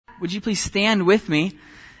would you please stand with me?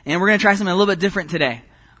 And we're going to try something a little bit different today.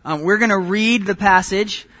 We're going to read the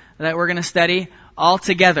passage that we're going to study all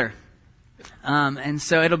together. And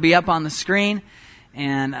so it'll be up on the screen,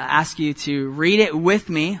 and I ask you to read it with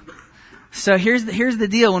me. So here's the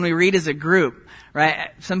deal when we read as a group,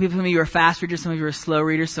 right? Some of you are fast readers, some of you are slow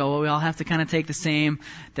readers, so we all have to kind of take the same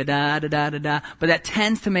da-da-da-da-da-da. But that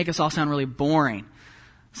tends to make us all sound really boring.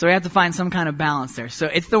 So we have to find some kind of balance there. So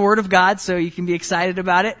it's the Word of God, so you can be excited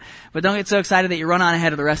about it, but don't get so excited that you run on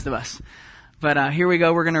ahead of the rest of us. But here we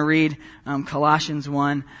go. We're going to read Colossians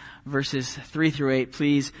 1, verses 3 through 8.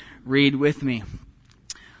 Please read with me.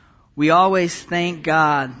 We always thank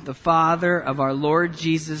God, the Father of our Lord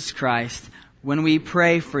Jesus Christ, when we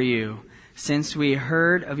pray for you, since we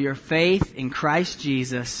heard of your faith in Christ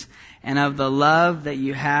Jesus and of the love that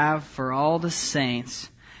you have for all the saints,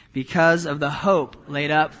 because of the hope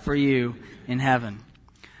laid up for you in heaven.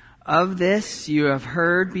 Of this you have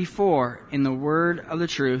heard before in the word of the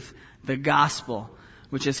truth, the gospel,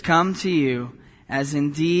 which has come to you, as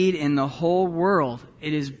indeed in the whole world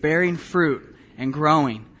it is bearing fruit and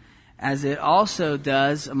growing, as it also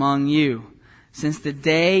does among you, since the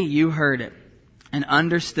day you heard it and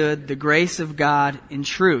understood the grace of God in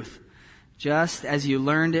truth, just as you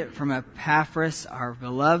learned it from Epaphras, our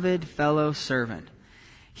beloved fellow servant.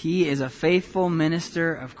 He is a faithful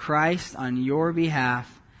minister of Christ on your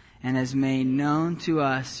behalf and has made known to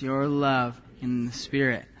us your love in the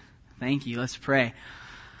Spirit. Thank you. Let's pray.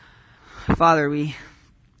 Father, we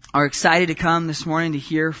are excited to come this morning to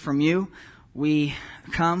hear from you. We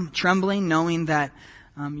come trembling, knowing that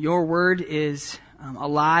your word is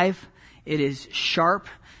alive. It is sharp.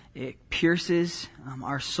 It pierces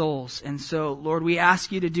our souls. And so, Lord, we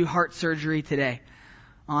ask you to do heart surgery today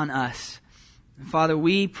on us. And Father,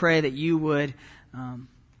 we pray that you would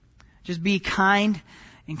just be kind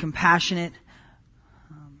and compassionate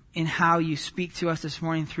in how you speak to us this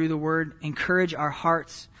morning through the word. Encourage our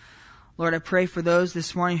hearts. Lord, I pray for those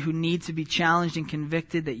this morning who need to be challenged and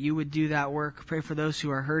convicted, that you would do that work. I pray for those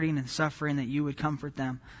who are hurting and suffering, that you would comfort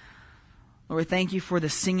them. Lord, thank you for the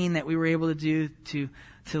singing that we were able to do to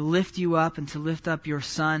lift you up and to lift up your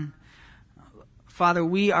Son. Father,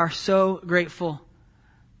 we are so grateful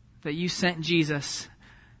that you sent Jesus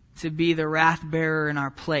to be the wrath bearer in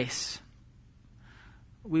our place.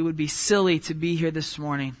 We would be silly to be here this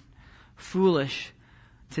morning, foolish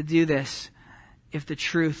to do this, if the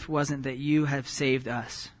truth wasn't that you have saved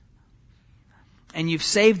us. And you've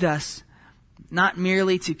saved us not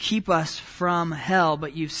merely to keep us from hell,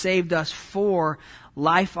 but you've saved us for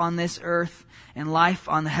life on this earth and life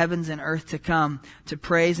on the heavens and earth to come, to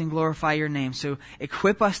praise and glorify your name. So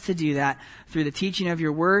equip us to do that through the teaching of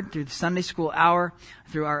your word, through the Sunday school hour,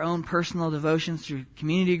 through our own personal devotions, through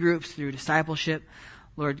community groups, through discipleship.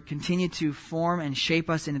 Lord, continue to form and shape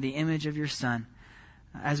us into the image of your Son.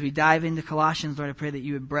 As we dive into Colossians, Lord, I pray that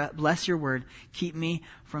you would bless your word. Keep me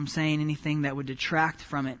from saying anything that would detract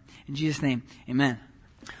from it. In Jesus' name, amen.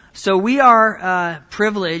 So we are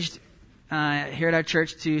privileged here at our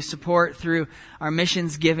church to support through our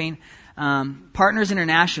missions giving Partners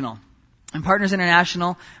International. And Partners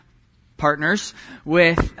International partners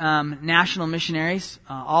with national missionaries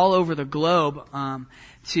all over the globe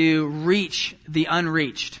to reach the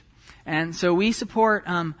unreached. And so we support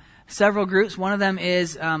several groups. One of them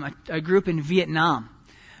is a group in Vietnam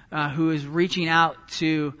who is reaching out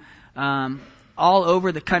to all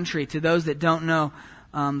over the country, to those that don't know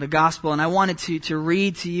the gospel. And I wanted to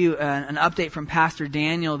read to you an update from Pastor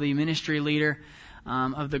Daniel, the ministry leader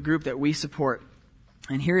of the group that we support.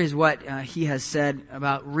 And here is what he has said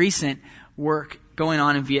about recent work going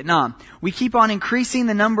on in Vietnam. We keep on increasing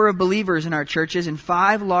the number of believers in our churches in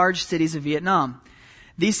 5 large cities of Vietnam.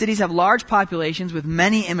 These cities have large populations with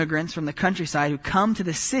many immigrants from the countryside who come to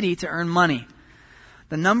the city to earn money.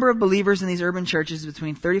 The number of believers in these urban churches is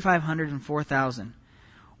between 3,500 and 4,000.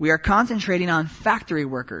 We are concentrating on factory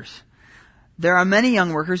workers. There are many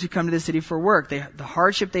young workers who come to the city for work. The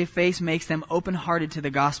hardship they face makes them open-hearted to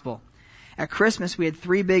the gospel. At Christmas, we had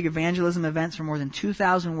 3 big evangelism events for more than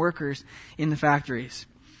 2,000 workers in the factories.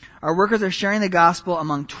 Our workers are sharing the gospel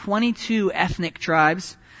among 22 ethnic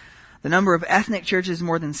tribes. The number of ethnic churches is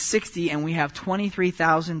more than 60, and we have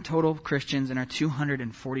 23,000 total Christians in our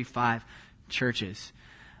 245 churches.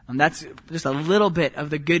 That's just a little bit of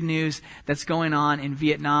the good news that's going on in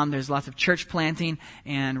Vietnam. There's lots of church planting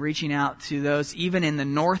and reaching out to those, even in the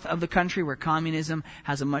north of the country where communism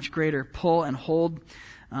has a much greater pull and hold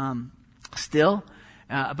still.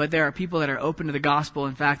 But there are people that are open to the gospel.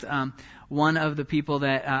 In fact, one of the people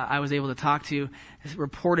that I was able to talk to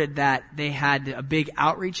reported that they had a big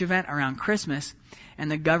outreach event around Christmas,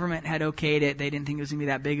 and the government had okayed it. They didn't think it was going to be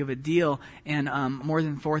that big of a deal, and more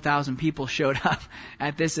than 4,000 people showed up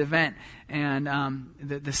at this event. And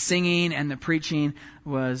the singing and the preaching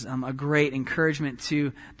was a great encouragement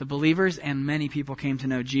to the believers, and many people came to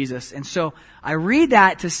know Jesus. And so I read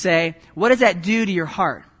that to say, what does that do to your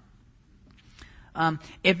heart?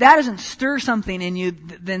 If that doesn't stir something in you,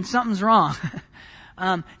 then something's wrong.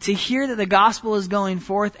 To hear that the gospel is going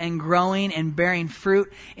forth and growing and bearing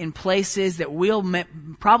fruit in places that we'll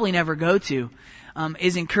probably never go to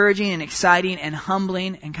is encouraging and exciting and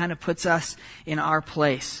humbling, and kind of puts us in our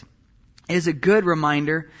place. It is a good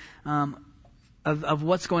reminder of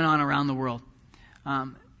what's going on around the world.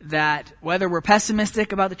 That whether we're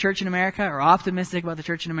pessimistic about the church in America or optimistic about the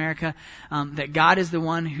church in America, that God is the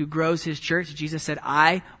one who grows His church. Jesus said,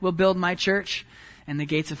 I will build my church, and the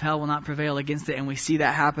gates of hell will not prevail against it. And we see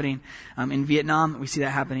that happening in Vietnam. We see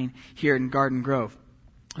that happening here in Garden Grove.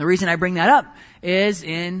 The reason I bring that up is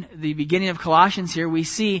in the beginning of Colossians here, we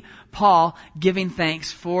see Paul giving thanks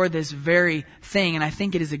for this very thing. And I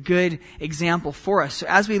think it is a good example for us. So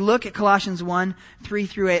as we look at Colossians 1, 3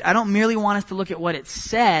 through 8, I don't merely want us to look at what it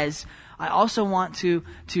says. I also want to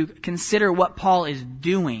consider what Paul is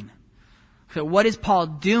doing. So what is Paul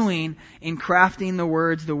doing in crafting the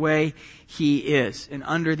words the way he is and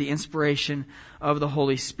under the inspiration of the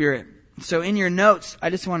Holy Spirit? So in your notes,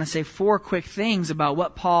 I just want to say 4 quick things about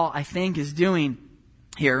what Paul, I think, is doing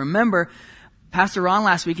here. Remember, Pastor Ron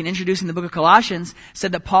last week in introducing the book of Colossians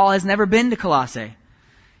said that Paul has never been to Colossae.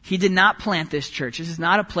 He did not plant this church. This is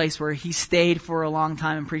not a place where he stayed for a long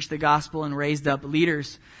time and preached the gospel and raised up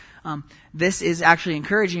leaders. This is actually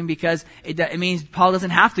encouraging because it means Paul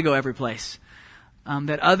doesn't have to go every place.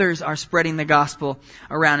 That others are spreading the gospel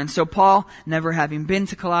around. And so Paul, never having been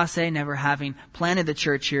to Colossae, never having planted the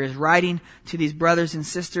church here, is writing to these brothers and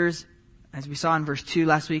sisters, as we saw in verse 2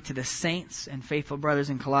 last week, to the saints and faithful brothers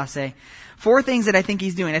in Colossae. 4 things that I think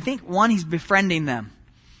he's doing. I think, 1, he's befriending them.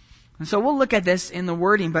 And so we'll look at this in the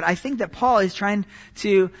wording, but I think that Paul is trying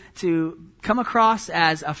to come across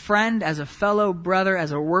as a friend, as a fellow brother,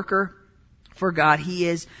 as a worker for God. He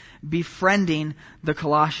is befriending the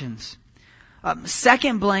Colossians.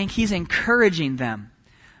 Second blank, he's encouraging them.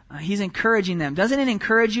 He's encouraging them. Doesn't it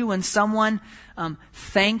encourage you when someone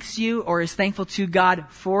thanks you or is thankful to God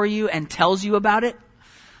for you and tells you about it?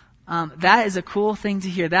 That is a cool thing to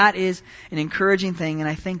hear. That is an encouraging thing, and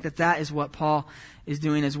I think that is what Paul is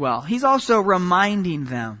doing as well. He's also reminding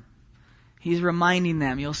them. He's reminding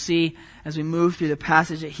them. You'll see as we move through the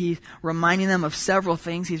passage that he's reminding them of several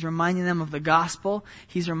things. He's reminding them of the gospel.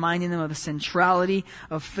 He's reminding them of the centrality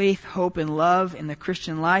of faith, hope, and love in the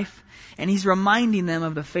Christian life. And he's reminding them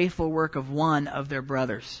of the faithful work of one of their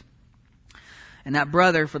brothers. And that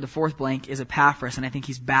brother, for the 4th blank, is Epaphras. And I think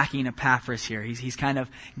he's backing Epaphras here. He's kind of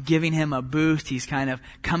giving him a boost. He's kind of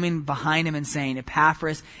coming behind him and saying,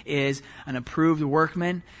 Epaphras is an approved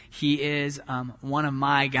workman. He is one of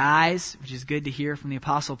my guys, which is good to hear from the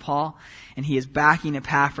Apostle Paul. And he is backing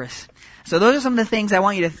Epaphras. So those are some of the things I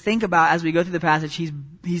want you to think about as we go through the passage.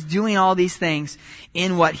 He's doing all these things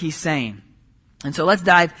in what he's saying. And so let's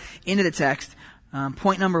dive into the text.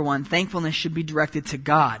 Point number 1, thankfulness should be directed to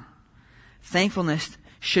God. Thankfulness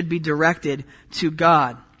should be directed to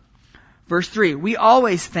God. Verse 3, we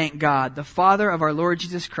always thank God, the Father of our Lord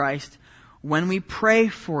Jesus Christ, when we pray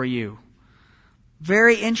for you.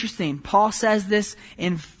 Very interesting. Paul says this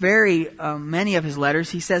in very many of his letters.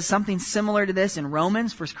 He says something similar to this in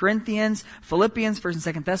Romans, 1 Corinthians, Philippians, 1 and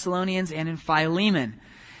 2 Thessalonians, and in Philemon.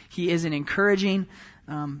 He is an encouraging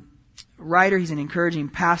writer, he's an encouraging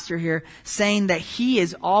pastor here, saying that he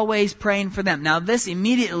is always praying for them. Now this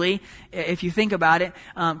immediately, if you think about it,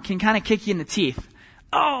 can kind of kick you in the teeth.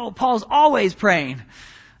 Oh, Paul's always praying.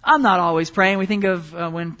 I'm not always praying. We think of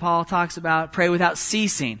when Paul talks about pray without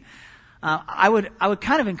ceasing. I would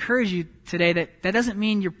kind of encourage you today that doesn't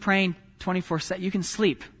mean you're praying 24/7. You can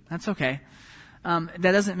sleep. That's okay. That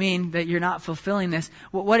doesn't mean that you're not fulfilling this.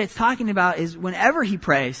 What it's talking about is whenever he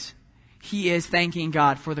prays, he is thanking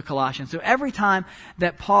God for the Colossians. So every time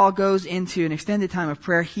that Paul goes into an extended time of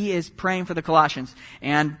prayer, he is praying for the Colossians.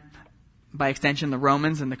 And by extension, the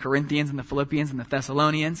Romans and the Corinthians and the Philippians and the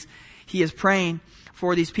Thessalonians. He is praying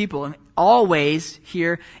for these people. And always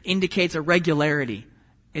here indicates a regularity.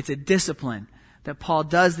 It's a discipline that Paul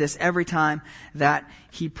does this every time that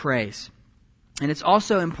he prays. And it's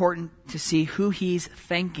also important to see who he's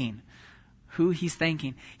thanking. Who he's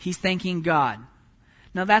thanking. He's thanking God.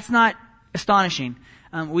 Now that's not astonishing.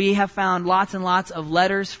 We have found lots and lots of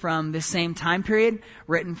letters from this same time period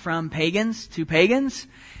written from pagans to pagans,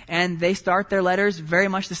 and they start their letters very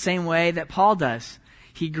much the same way that Paul does.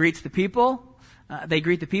 He greets the people they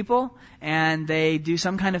greet the people, and they do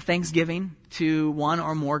some kind of thanksgiving to one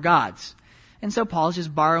or more gods. And so Paul's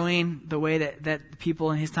just borrowing the way that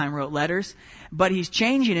people in his time wrote letters, but he's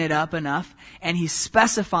changing it up enough, and he's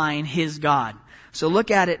specifying his God. So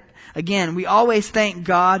look at it again. We always thank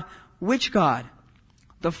God. Which God?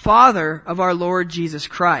 The Father of our Lord Jesus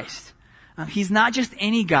Christ. He's not just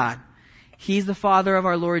any God. He's the Father of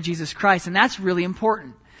our Lord Jesus Christ. And that's really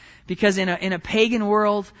important. Because in a pagan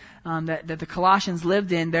world that the Colossians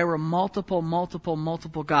lived in, there were multiple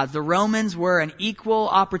gods. The Romans were an equal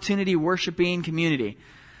opportunity worshiping community.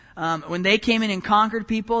 When they came in and conquered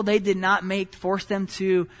people, they did not force them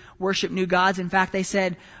to worship new gods. In fact, they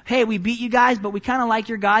said, hey, we beat you guys, but we kind of like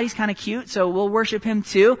your God. He's kind of cute, so we'll worship him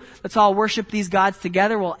too. Let's all worship these gods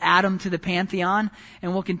together. We'll add them to the pantheon,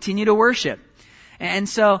 and we'll continue to worship. And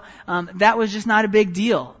so that was just not a big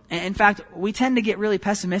deal. In fact, we tend to get really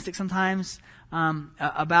pessimistic sometimes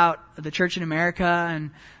about the church in America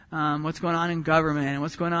and what's going on in government and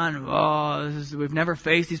what's going on. We've never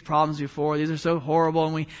faced these problems before. These are so horrible.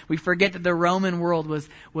 And we forget that the Roman world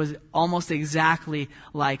was almost exactly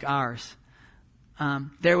like ours.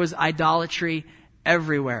 There was idolatry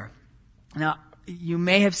everywhere. Now, you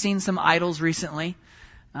may have seen some idols recently.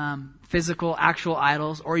 Physical, actual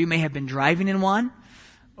idols, or you may have been driving in one,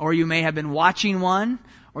 or you may have been watching one,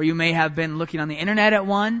 or you may have been looking on the internet at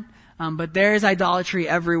one. But there is idolatry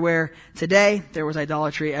everywhere today. There was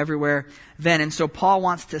idolatry everywhere then. And so Paul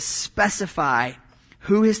wants to specify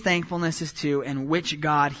who his thankfulness is to and which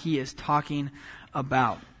God he is talking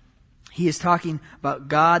about. He is talking about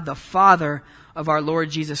God, the Father of our Lord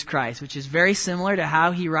Jesus Christ, which is very similar to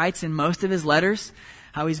how he writes in most of his letters,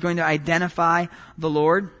 how he's going to identify the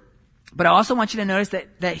Lord. But I also want you to notice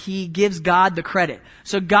that he gives God the credit.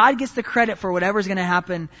 So God gets the credit for whatever's going to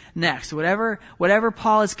happen next. Whatever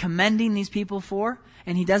Paul is commending these people for,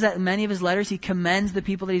 and he does that in many of his letters, he commends the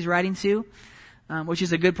people that he's writing to, which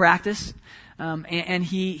is a good practice. And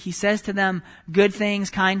he says to them good things,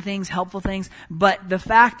 kind things, helpful things. But the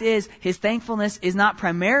fact is, his thankfulness is not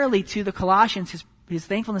primarily to the Colossians. His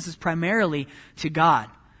thankfulness is primarily to God.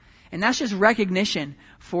 And that's just recognition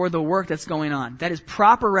for the work that's going on. That is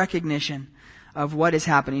proper recognition of what is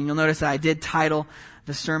happening. You'll notice that I did title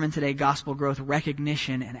the sermon today, Gospel Growth,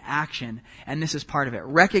 Recognition and Action. And this is part of it.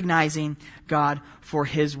 Recognizing God for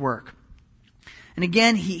his work. And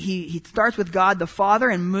again, he starts with God the Father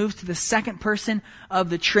and moves to the second person of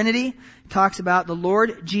the Trinity. He talks about the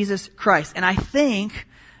Lord Jesus Christ. And I think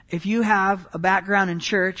if you have a background in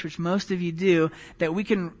church, which most of you do, that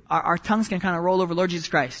our tongues can kind of roll over Lord Jesus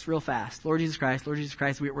Christ real fast. Lord Jesus Christ, Lord Jesus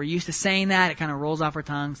Christ. We're used to saying that. It kind of rolls off our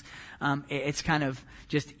tongues. It's kind of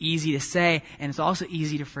just easy to say, and it's also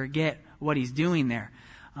easy to forget what he's doing there.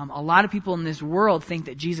 A lot of people in this world think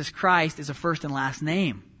that Jesus Christ is a first and last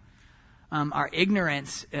name. Our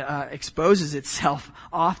ignorance exposes itself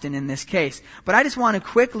often in this case. But I just want to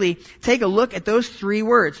quickly take a look at those three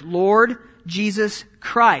words, Lord Jesus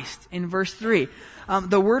Christ, in verse 3.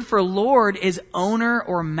 The word for Lord is owner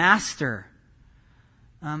or master.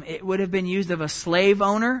 It would have been used of a slave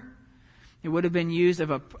owner. It would have been used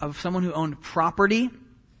of someone who owned property.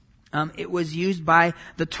 It was used by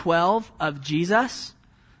the 12 of Jesus.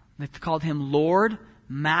 They called him Lord,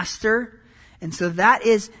 Master. And so that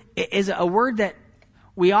is a word that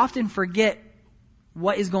we often forget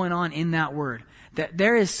what is going on in that word. That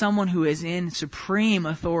there is someone who is in supreme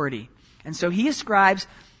authority. And so he ascribes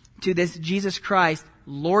to this Jesus Christ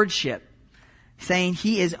lordship, saying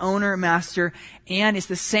he is owner, master, and it's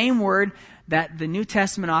the same word that the New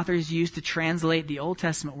Testament authors used to translate the Old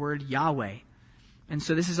Testament word Yahweh. And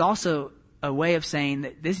so this is also a way of saying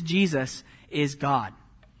that this Jesus is God.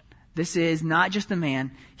 This is not just a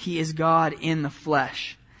man, he is God in the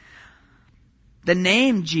flesh. The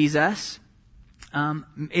name Jesus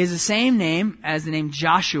is the same name as the name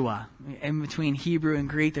Joshua. In between Hebrew and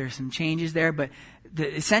Greek, there's some changes there, but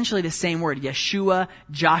essentially the same word, Yeshua,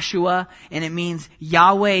 Joshua, and it means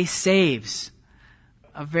Yahweh saves.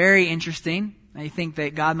 Very interesting. I think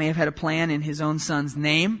that God may have had a plan in his own son's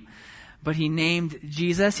name, but he named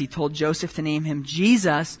Jesus. He told Joseph to name him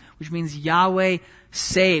Jesus, which means Yahweh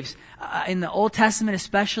saves. In the Old Testament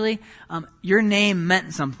especially, your name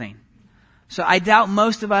meant something. So I doubt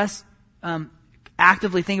most of us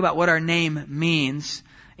actively think about what our name means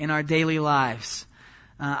in our daily lives.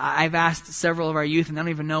 I've asked several of our youth, and they don't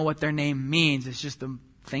even know what their name means. It's just the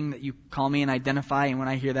thing that you call me and identify, and when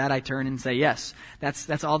I hear that, I turn and say, yes,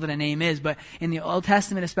 that's all that a name is. But in the Old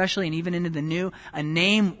Testament especially, and even into the New, a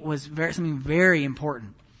name was something very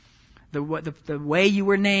important. The way you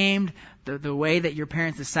were named, the way that your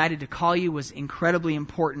parents decided to call you was incredibly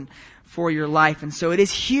important for your life. And so it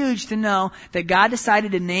is huge to know that God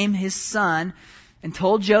decided to name his son and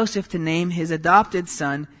told Joseph to name his adopted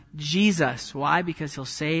son Jesus. Why? Because he'll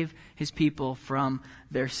save his people from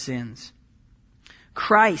their sins.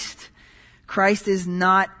 Christ is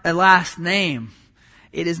not a last name.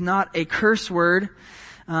 It is not a curse word.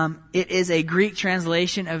 It is a Greek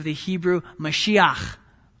translation of the Hebrew Mashiach,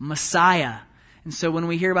 Messiah. And so when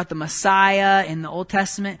we hear about the Messiah in the Old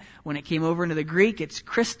Testament, when it came over into the Greek, it's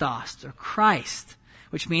Christos or Christ,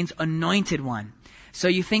 which means anointed one. So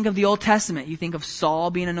you think of the Old Testament, you think of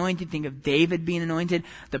Saul being anointed, you think of David being anointed,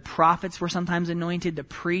 the prophets were sometimes anointed, the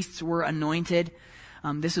priests were anointed.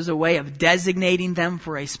 This is a way of designating them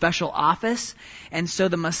for a special office. And so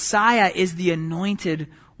the Messiah is the anointed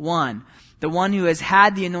one, the one who has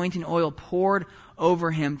had the anointing oil poured over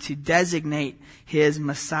him to designate his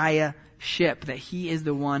Messiahship, that he is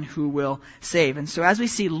the one who will save. And so as we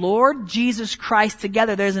see Lord Jesus Christ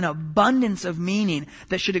together, there's an abundance of meaning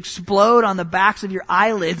that should explode on the backs of your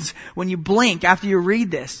eyelids when you blink after you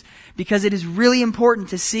read this, because it is really important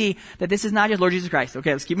to see that this is not just Lord Jesus Christ.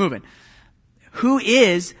 Okay, let's keep moving. Who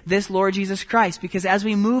is this Lord Jesus Christ? Because as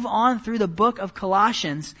we move on through the book of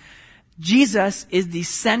Colossians, Jesus is the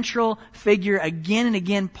central figure. Again and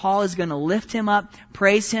again, Paul is going to lift him up,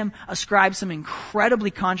 praise him, ascribe some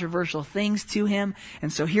incredibly controversial things to him.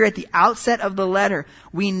 And so here at the outset of the letter,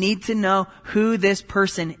 we need to know who this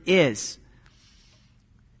person is.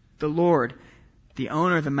 The Lord, the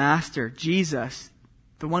owner, the master, Jesus,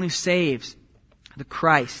 the one who saves, the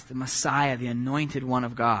Christ, the Messiah, the anointed one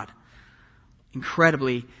of God.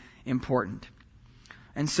 Incredibly important.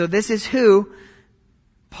 And so this is who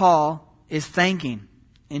Paul is thanking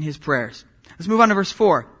in his prayers. Let's move on to verse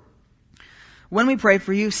 4. When we pray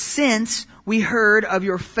for you, since we heard of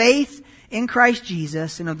your faith in Christ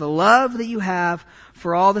Jesus and of the love that you have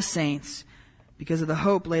for all the saints, because of the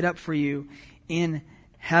hope laid up for you in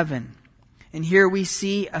heaven. And here we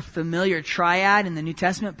see a familiar triad in the New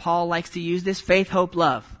Testament. Paul likes to use this: faith, hope,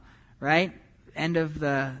 love. Right? End of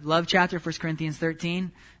the love chapter, 1 Corinthians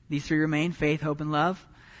 13. These three remain: faith, hope, and love.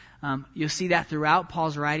 You'll see that throughout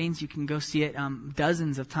Paul's writings. You can go see it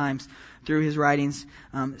dozens of times through his writings,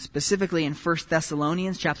 specifically in 1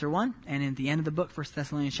 Thessalonians chapter 1, and in the end of the book, 1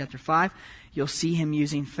 Thessalonians chapter 5, you'll see him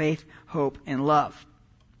using faith, hope, and love.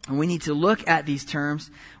 And we need to look at these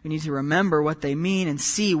terms. We need to remember what they mean and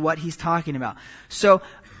see what he's talking about. So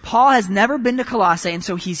Paul has never been to Colossae, and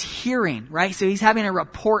so he's hearing, right? So he's having a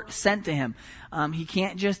report sent to him. He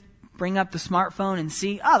can't just bring up the smartphone and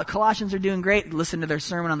see, the Colossians are doing great, listen to their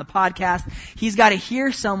sermon on the podcast. He's got to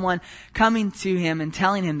hear someone coming to him and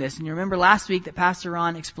telling him this. And you remember last week that Pastor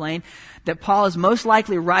Ron explained that Paul is most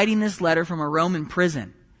likely writing this letter from a Roman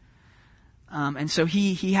prison. And so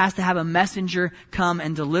he has to have a messenger come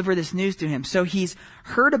and deliver this news to him. So he's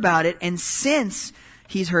heard about it, and since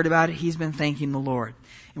he's heard about it, he's been thanking the Lord.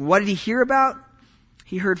 And what did he hear about?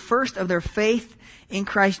 He heard first of their faith in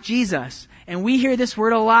Christ Jesus. And we hear this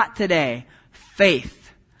word a lot today,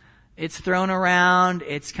 faith. It's thrown around,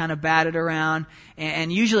 it's kind of batted around,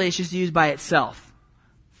 and usually it's just used by itself.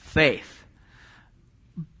 Faith.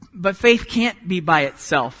 But faith can't be by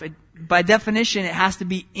itself. By definition, it has to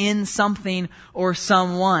be in something or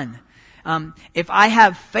someone. If I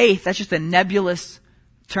have faith, that's just a nebulous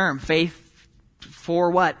term. Faith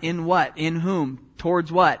for what? In whom?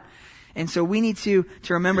 Towards what? And so we need to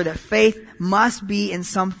remember that faith must be in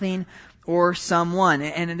something or someone.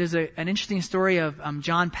 And there's an interesting story of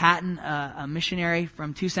John Patton, a missionary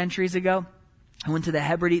from 2 centuries ago, who went to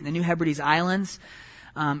the New Hebrides Islands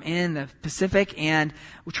in the Pacific, and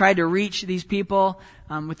tried to reach these people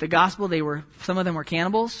with the gospel. Some of them were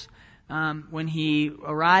cannibals. When he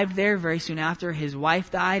arrived there, very soon after, his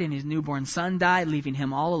wife died and his newborn son died, leaving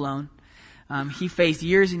him all alone. He faced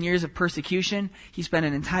years and years of persecution. He spent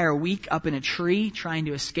an entire week up in a tree trying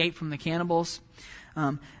to escape from the cannibals.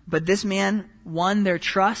 But this man won their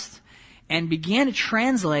trust and began to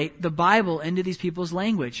translate the Bible into these people's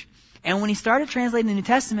language. And when he started translating the New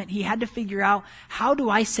Testament, he had to figure out, how do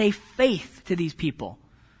I say faith to these people?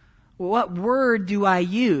 What word do I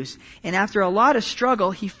use? And after a lot of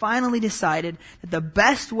struggle, he finally decided that the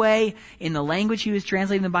best way in the language he was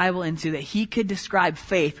translating the Bible into that he could describe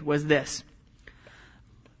faith was this: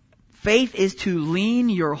 faith is to lean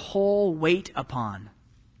your whole weight upon.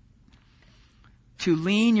 To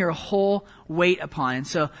lean your whole weight upon. And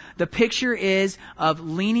so the picture is of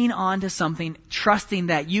leaning onto something, trusting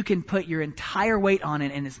that you can put your entire weight on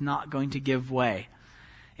it and it's not going to give way.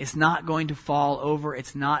 It's not going to fall over.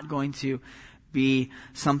 It's not going to be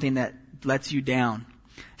something that lets you down.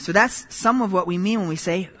 So that's some of what we mean when we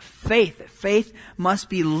say faith. Faith must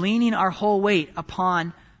be leaning our whole weight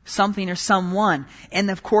upon something or someone. And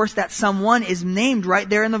of course, that someone is named right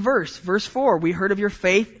there in the verse. Verse 4, we heard of your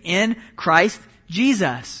faith in Christ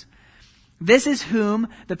Jesus. This is whom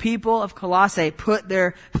the people of Colossae put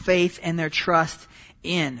their faith and their trust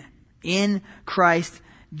in Christ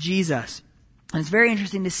Jesus. And it's very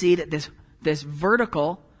interesting to see that this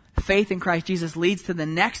vertical faith in Christ Jesus leads to the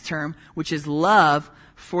next term, which is love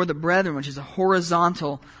for the brethren, which is a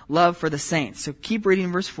horizontal love for the saints. So keep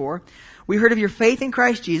reading verse 4. We heard of your faith in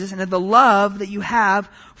Christ Jesus and of the love that you have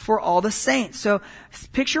for all the saints. So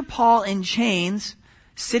picture Paul in chains,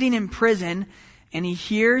 sitting in prison, and he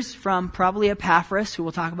hears from probably Epaphras, who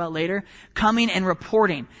we'll talk about later, coming and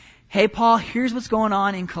reporting, hey Paul, here's what's going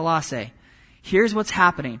on in Colossae. Here's what's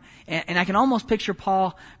happening. And I can almost picture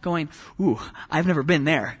Paul going, ooh, I've never been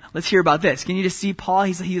there. Let's hear about this. Can you just see Paul?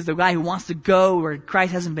 He's the guy who wants to go where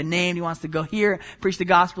Christ hasn't been named. He wants to go here, preach the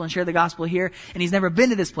gospel and share the gospel here. And he's never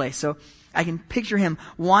been to this place. So I can picture him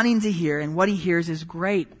wanting to hear, and what he hears is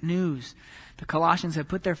great news. The Colossians have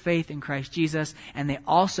put their faith in Christ Jesus, and they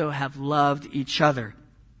also have loved each other.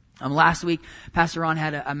 Last week, Pastor Ron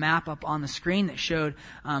had a map up on the screen that showed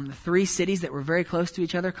the three cities that were very close to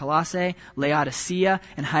each other: Colossae, Laodicea,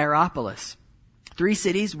 and Hierapolis. 3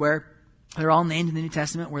 cities where they're all named in the New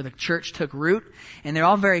Testament, where the church took root, and they're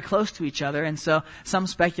all very close to each other. And so some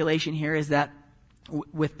speculation here is that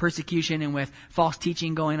with persecution and with false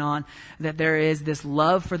teaching going on, that there is this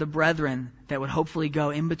love for the brethren that would hopefully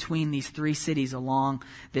go in between these 3 cities along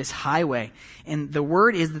this highway. And the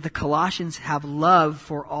word is that the Colossians have love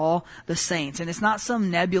for all the saints. And it's not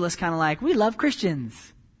some nebulous kind of like, we love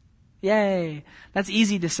Christians. Yay. That's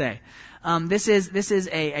easy to say. This is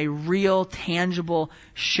a real, tangible,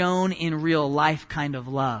 shown in real life kind of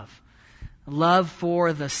love. Love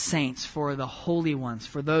for the saints, for the holy ones,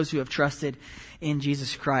 for those who have trusted in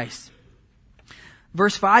Jesus Christ.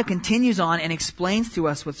 Verse 5 continues on and explains to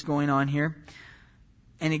us what's going on here.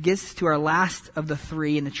 And it gets to our last of the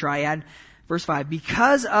 3 in the triad. Verse 5,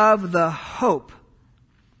 because of the hope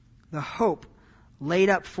laid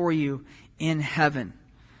up for you in heaven.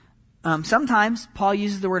 Sometimes Paul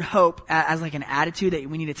uses the word hope as like an attitude that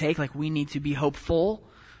we need to take, like we need to be hopeful.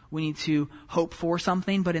 We need to hope for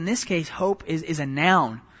something. But in this case, hope is a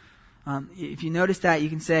noun. If you notice that, you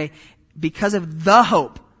can say, because of the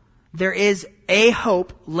hope, there is a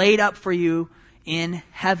hope laid up for you in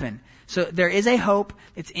heaven. So there is a hope.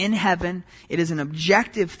 It's in heaven. It is an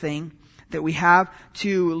objective thing that we have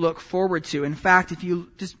to look forward to. In fact, if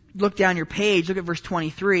you just look down your page, look at verse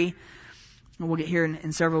 23. And we'll get here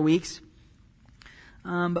in several weeks.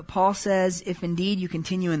 But Paul says, if indeed you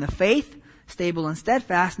continue in the faith, stable and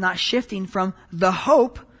steadfast, not shifting from the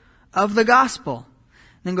hope of the gospel.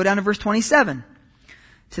 Then go down to verse 27.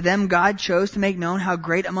 To them God chose to make known how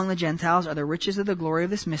great among the Gentiles are the riches of the glory of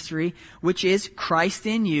this mystery, which is Christ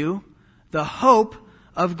in you, the hope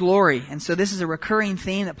of glory. And so this is a recurring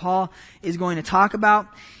theme that Paul is going to talk about.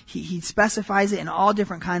 He specifies it in all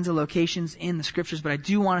different kinds of locations in the scriptures, but I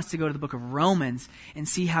do want us to go to the book of Romans and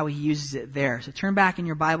see how he uses it there. So turn back in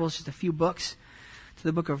your Bibles just a few books to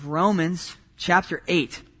the book of Romans, chapter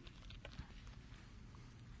 8.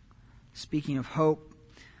 Speaking of hope,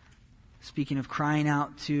 speaking of crying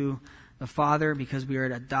out to the Father because we are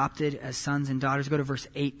adopted as sons and daughters, go to verse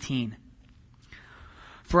 18.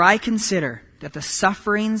 For I consider that the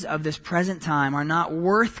sufferings of this present time are not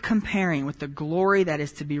worth comparing with the glory that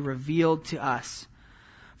is to be revealed to us.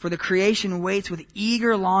 For the creation waits with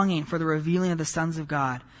eager longing for the revealing of the sons of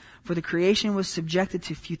God. For the creation was subjected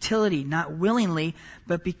to futility, not willingly,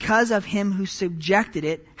 but because of him who subjected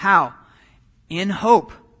it. How? In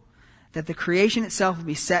hope that the creation itself will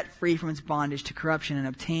be set free from its bondage to corruption and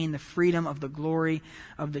obtain the freedom of the glory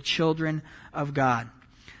of the children of God.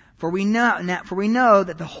 For we know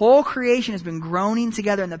that the whole creation has been groaning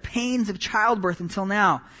together in the pains of childbirth until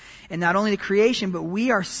now. And not only the creation, but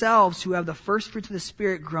we ourselves who have the first fruits of the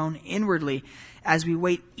Spirit groan inwardly as we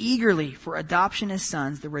wait eagerly for adoption as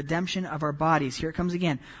sons, the redemption of our bodies. Here it comes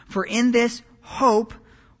again. For in this hope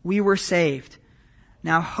we were saved.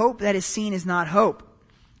 Now hope that is seen is not hope.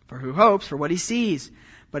 For who hopes for what he sees?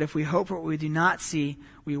 But if we hope for what we do not see,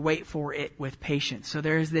 we wait for it with patience. So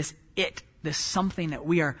there is this something that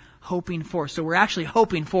we are hoping for. So we're actually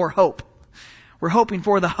hoping for hope. We're hoping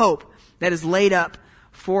for the hope that is laid up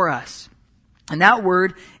for us. And that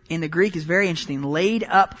word in the Greek is very interesting. Laid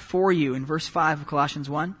up for you in verse 5 of Colossians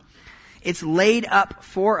 1. It's laid up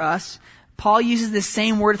for us. Paul uses this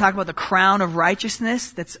same word to talk about the crown of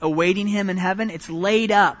righteousness that's awaiting him in heaven. It's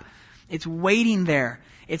laid up. It's waiting there.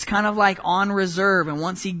 It's kind of like on reserve, and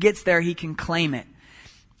once he gets there, he can claim it.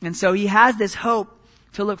 And so he has this hope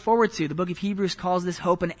to look forward to. The book of Hebrews calls this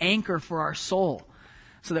hope an anchor for our soul.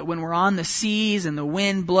 So that when we're on the seas and the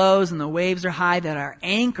wind blows and the waves are high, that our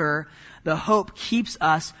anchor, the hope, keeps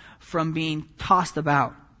us from being tossed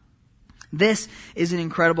about. This is an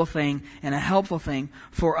incredible thing and a helpful thing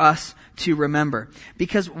for us to remember.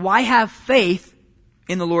 Because why have faith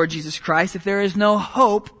in the Lord Jesus Christ if there is no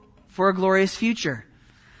hope for a glorious future?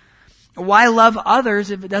 Why love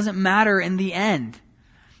others if it doesn't matter in the end?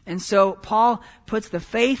 And so Paul puts the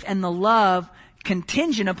faith and the love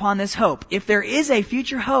contingent upon this hope. If there is a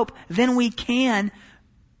future hope, then we can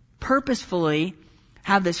purposefully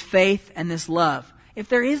have this faith and this love. If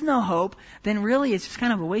there is no hope, then really it's just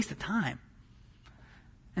kind of a waste of time.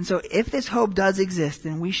 And so if this hope does exist,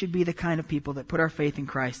 then we should be the kind of people that put our faith in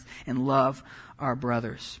Christ and love our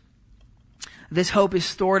brothers. This hope is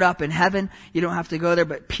stored up in heaven. You don't have to go there,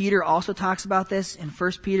 but Peter also talks about this in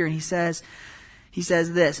 1 Peter, and he says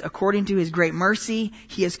this, according to his great mercy,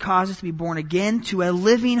 he has caused us to be born again to a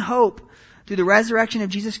living hope through the resurrection of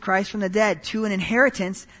Jesus Christ from the dead, to an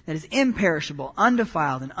inheritance that is imperishable,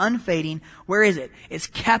 undefiled, and unfading. Where is it? It's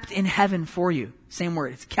kept in heaven for you. Same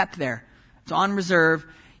word. It's kept there. It's on reserve.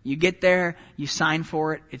 You get there, you sign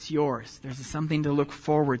for it, it's yours. There's something to look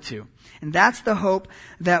forward to. And that's the hope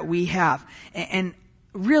that we have. And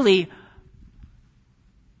really,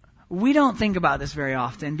 we don't think about this very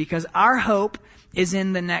often because our hope is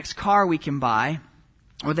in the next car we can buy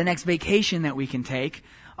or the next vacation that we can take.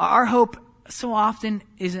 Our hope so often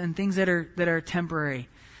is in things that are temporary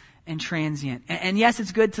and transient. And yes,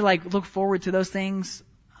 it's good to look forward to those things.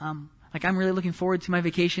 I'm really looking forward to my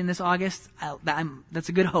vacation this August. That's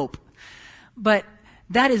a good hope. But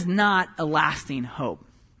that is not a lasting hope.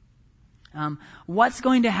 What's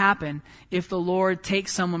going to happen if the Lord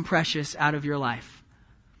takes someone precious out of your life?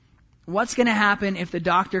 What's going to happen if the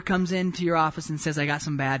doctor comes into your office and says, I got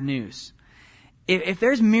some bad news? If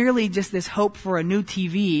there's merely just this hope for a new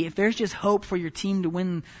TV, if there's just hope for your team to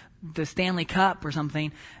win the Stanley Cup or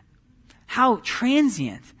something, how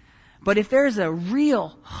transient. But if there's a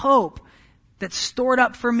real hope that's stored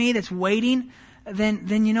up for me, that's waiting,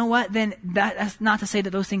 then you know what? Then that's not to say that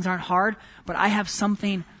those things aren't hard, but I have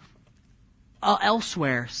something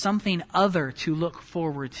elsewhere, something other to look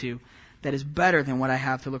forward to that is better than what I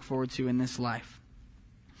have to look forward to in this life.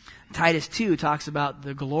 Titus 2 talks about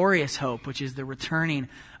the glorious hope, which is the returning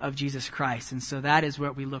of Jesus Christ. And so that is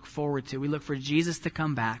what we look forward to. We look for Jesus to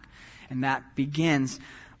come back, and that begins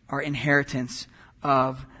our inheritance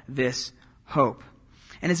of this hope.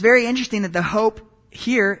 And it's very interesting that the hope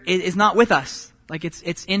here is not with us.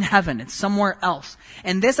 It's in heaven. It's somewhere else.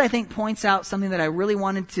 And this, I think, points out something that I really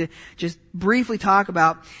wanted to just briefly talk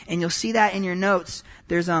about. And you'll see that in your notes.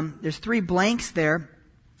 There's 3 blanks there.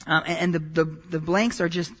 And the blanks are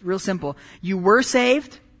just real simple. You were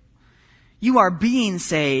saved, you are being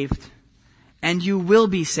saved, and you will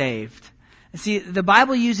be saved. See, the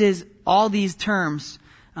Bible uses all these terms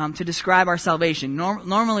to describe our salvation.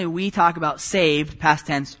 Normally we talk about saved, past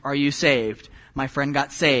tense, are you saved? My friend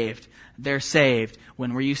got saved. They're saved.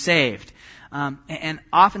 When were you saved? And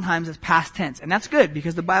oftentimes it's past tense. And that's good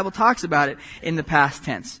because the Bible talks about it in the past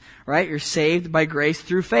tense, right? You're saved by grace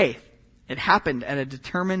through faith. It happened at a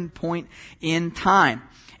determined point in time.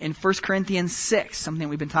 In 1 Corinthians 6, something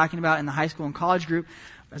we've been talking about in the high school and college group,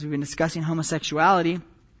 as we've been discussing homosexuality,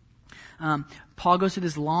 Paul goes through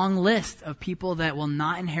this long list of people that will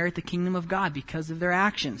not inherit the kingdom of God because of their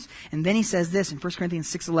actions. And then he says this in 1 Corinthians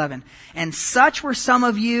 6:11, and such were some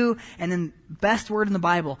of you, and then best word in the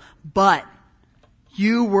Bible, but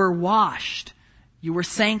you were washed, you were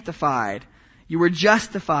sanctified, you were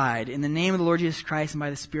justified in the name of the Lord Jesus Christ and by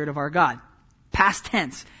the Spirit of our God. Past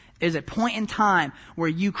tense is a point in time where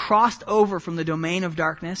you crossed over from the domain of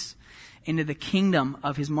darkness into the kingdom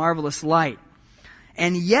of his marvelous light.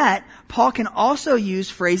 And yet, Paul can also use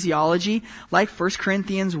phraseology like 1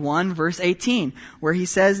 Corinthians 1 verse 18, where he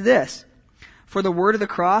says this, for the word of the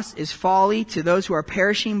cross is folly to those who are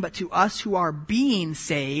perishing, but to us who are being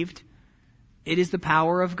saved, it is the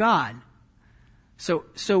power of God.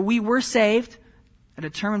 So we were saved at a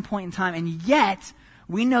determined point in time, and yet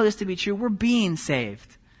we know this to be true. We're being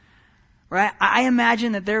saved, right? I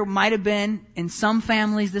imagine that there might have been in some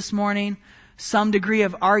families this morning some degree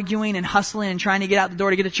of arguing and hustling and trying to get out the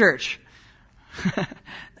door to get to church.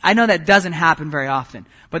 I know that doesn't happen very often,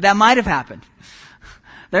 but that might have happened.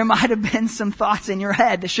 There might have been some thoughts in your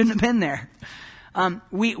head that shouldn't have been there.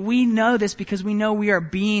 We know this because we know we are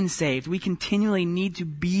being saved. We continually need to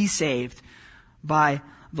be saved by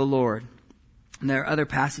the Lord. And there are other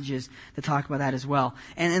passages that talk about that as well.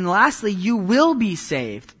 And lastly, you will be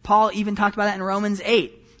saved. Paul even talked about that in Romans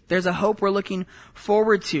 8. There's a hope we're looking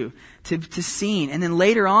forward to seeing. And then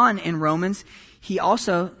later on in Romans, he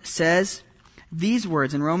also says these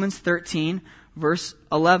words in Romans 13, verse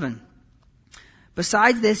 11.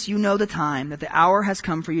 Besides this, you know the time, that the hour has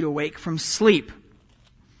come for you to awake from sleep.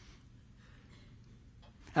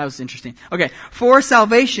 That was interesting. Okay. For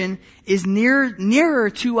salvation is nearer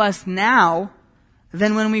to us now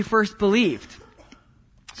than when we first believed.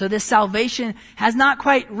 So this salvation has not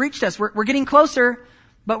quite reached us. We're getting closer,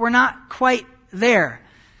 but we're not quite there.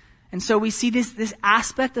 And so we see this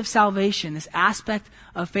aspect of salvation, this aspect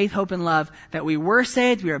of faith, hope, and love, that we were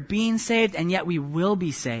saved, we are being saved, and yet we will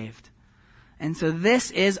be saved. And so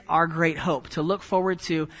this is our great hope, to look forward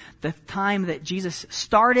to the time that Jesus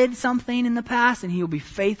started something in the past, and he will be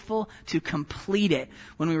faithful to complete it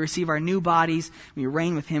when we receive our new bodies, we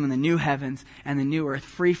reign with him in the new heavens and the new earth,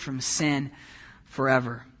 free from sin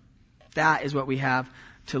forever. That is what we have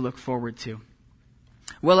to look forward to.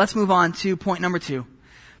 Well, let's move on to point number 2.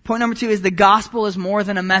 Point number 2 is the gospel is more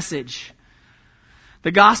than a message.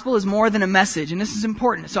 The gospel is more than a message, and this is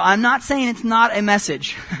important. So I'm not saying it's not a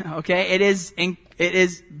message, okay? It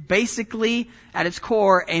is basically, at its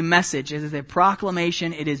core, a message. It is a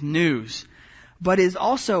proclamation. It is news. But it is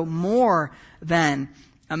also more than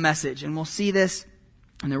a message. And we'll see this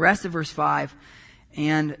in the rest of verse 5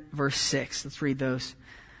 and verse 6. Let's read those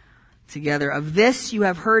together. Of this you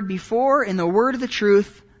have heard before in the word of the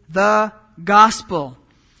truth, the gospel,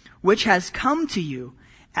 which has come to you,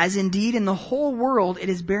 as indeed in the whole world it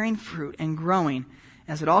is bearing fruit and growing,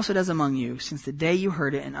 as it also does among you, since the day you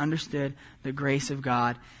heard it and understood the grace of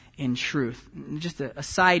God in truth. Just a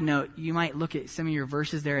side note, you might look at some of your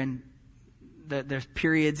verses there, and there's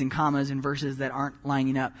periods and commas in verses that aren't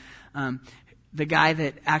lining up. The guy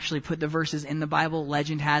that actually put the verses in the Bible,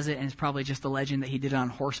 legend has it, and it's probably just a legend that he did it on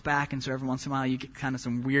horseback, and so every once in a while you get kind of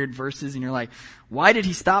some weird verses, and you're like, why did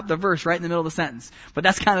he stop the verse right in the middle of the sentence? But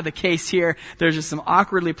that's kind of the case here. There's just some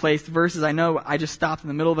awkwardly placed verses. I know I just stopped in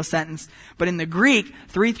the middle of a sentence. But in the Greek,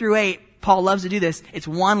 3 through 8, Paul loves to do this. It's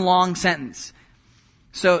one long sentence.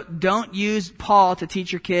 So don't use Paul to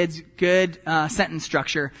teach your kids good sentence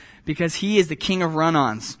structure, because he is the king of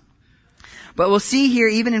run-ons. But we'll see here,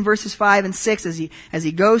 even in verses 5 and 6, as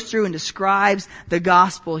he goes through and describes the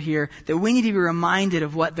gospel here, that we need to be reminded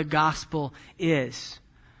of what the gospel is.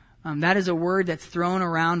 That is a word that's thrown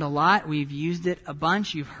around a lot. We've used it a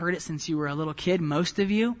bunch. You've heard it since you were a little kid, most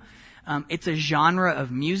of you. It's a genre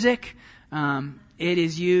of music. It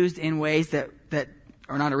is used in ways that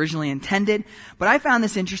are not originally intended. But I found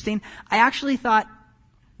this interesting. I actually thought,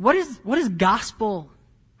 what does gospel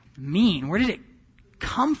mean? Where did it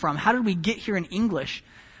come from? How did we get here in English?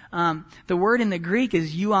 The word in the Greek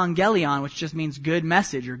is euangelion, which just means good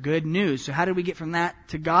message or good news. So how did we get from that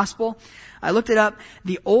to gospel? I looked it up.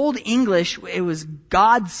 The Old English, it was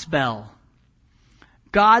Godspell.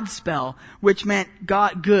 Godspell, which meant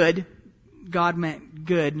God good. God meant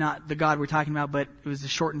good, not the God we're talking about, but it was the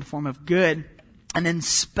shortened form of good. And then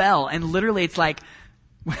spell. And literally it's like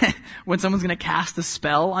when someone's going to cast a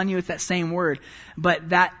spell on you, it's that same word. But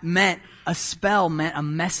a spell meant a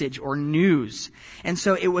message or news. And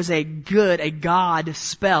so it was a God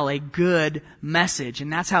spell, a good message.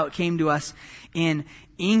 And that's how it came to us in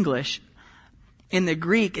English. In the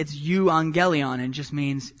Greek, it's euangelion, and it just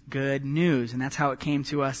means good news. And that's how it came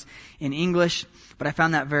to us in English. But I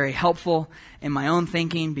found that very helpful in my own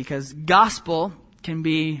thinking, because gospel can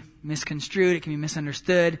be misconstrued, it can be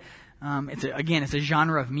misunderstood. It's a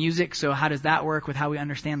genre of music, so how does that work with how we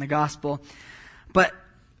understand the gospel? But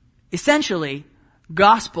essentially,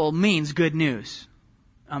 gospel means good news.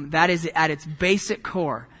 That is at its basic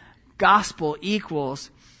core. Gospel equals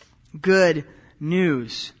good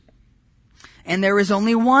news. And there is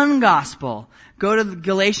only one gospel. Go to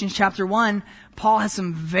Galatians chapter 1. Paul has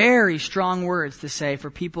some very strong words to say for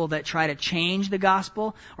people that try to change the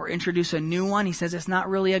gospel or introduce a new one. He says it's not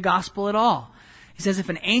really a gospel at all. He says if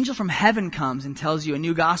an angel from heaven comes and tells you a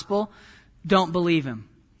new gospel, don't believe him.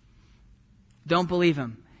 Don't believe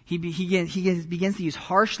him. He begins to use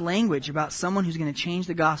harsh language about someone who's going to change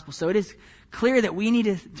the gospel. So it is clear that we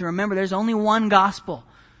need to remember there's only one gospel.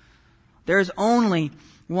 There is only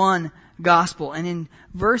one gospel. And in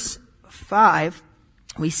verse 5,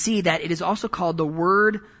 we see that it is also called the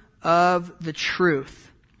word of the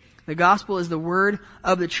truth. The gospel is the word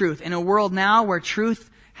of the truth. In a world now where truth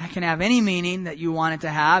can have any meaning that you want it to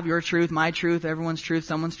have, your truth, my truth, everyone's truth,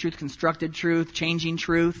 someone's truth, constructed truth, changing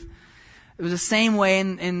truth. It was the same way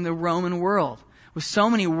in the Roman world, with so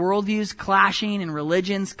many worldviews clashing and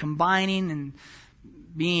religions combining and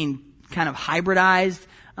being kind of hybridized.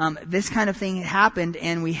 this kind of thing happened,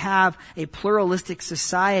 and we have a pluralistic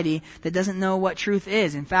society that doesn't know what truth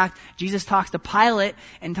is. In fact, Jesus talks to Pilate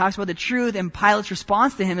and talks about the truth, and Pilate's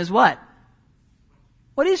response to him is what?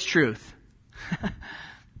 What is truth?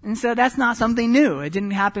 And so that's not something new. It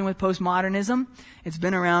didn't happen with postmodernism. It's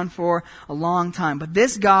been around for a long time. But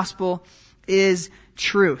this gospel is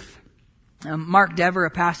truth. Mark Dever, a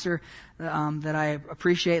pastor that I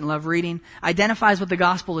appreciate and love reading, identifies what the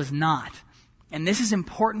gospel is not. And this is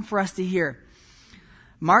important for us to hear.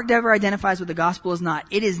 Mark Dever identifies what the gospel is not.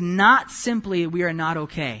 It is not simply we are not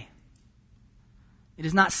okay. It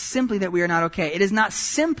is not simply that we are not okay. It is not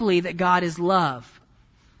simply that God is love.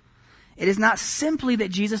 It is not simply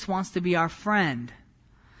that Jesus wants to be our friend.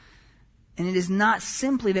 And it is not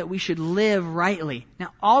simply that we should live rightly.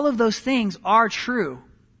 Now, all of those things are true.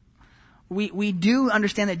 We do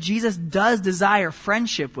understand that Jesus does desire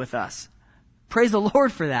friendship with us. Praise the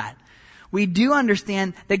Lord for that. We do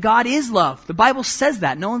understand that God is love. The Bible says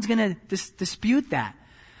that. No one's going to dispute that.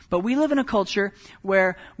 But we live in a culture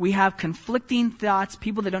where we have conflicting thoughts.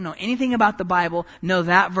 People that don't know anything about the Bible know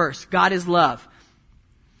that verse. God is love.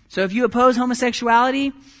 So if you oppose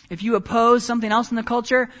homosexuality, if you oppose something else in the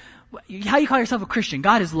culture, how you call yourself a Christian?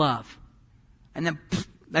 God is love. And then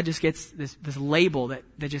that just gets this label that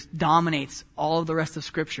just dominates all of the rest of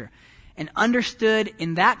Scripture. And understood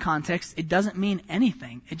in that context, it doesn't mean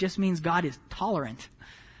anything. It just means God is tolerant.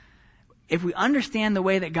 If we understand the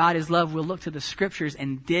way that God is love, we'll look to the Scriptures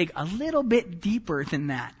and dig a little bit deeper than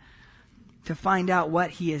that to find out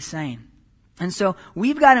what He is saying. And so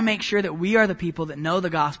we've got to make sure that we are the people that know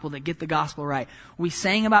the gospel, that get the gospel right. We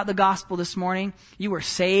sang about the gospel this morning. You were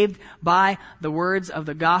saved by the words of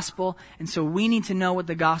the gospel. And so we need to know what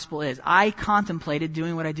the gospel is. I contemplated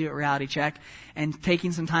doing what I do at Reality Check and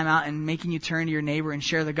taking some time out and making you turn to your neighbor and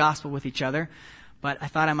share the gospel with each other. But I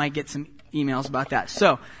thought I might get some emails about that.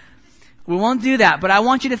 So we won't do that. But I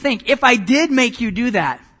want you to think, if I did make you do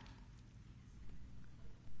that,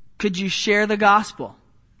 could you share the gospel?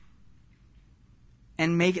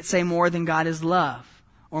 And make it say more than God is love,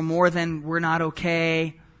 or more than we're not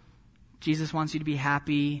okay, Jesus wants you to be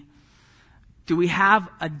happy. Do we have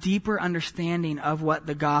a deeper understanding of what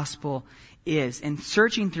the gospel is? And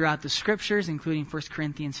searching throughout the Scriptures, including 1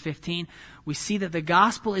 Corinthians 15, we see that the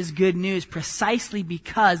gospel is good news precisely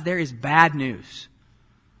because there is bad news.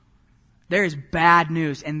 There is bad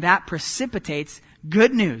news, and that precipitates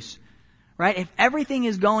good news, right? If everything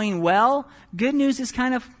is going well, good news is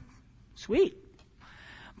kind of sweet.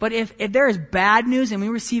 But if there is bad news and we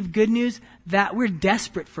receive good news, that we're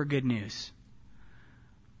desperate for good news.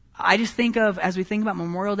 I just think of, as we think about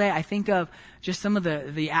Memorial Day, I think of just some of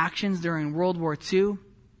the actions during World War II,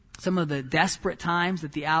 some of the desperate times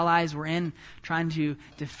that the Allies were in trying to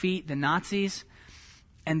defeat the Nazis.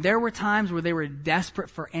 And there were times where they were desperate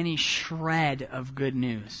for any shred of good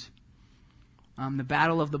news. The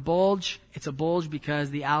Battle of the Bulge, it's a bulge because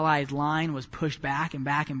the Allies' line was pushed back and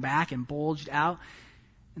back and back and bulged out.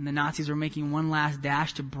 And the Nazis were making one last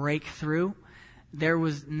dash to break through. There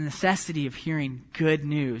was necessity of hearing good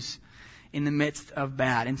news in the midst of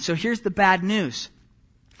bad. And so here's the bad news.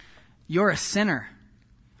 You're a sinner.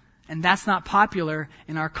 And that's not popular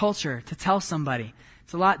in our culture to tell somebody.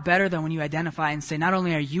 It's a lot better than when you identify and say, not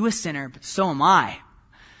only are you a sinner, but so am I.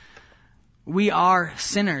 We are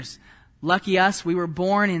sinners. Lucky us, we were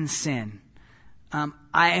born in sin. I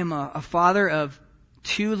am a father of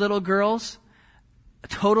 2 little girls.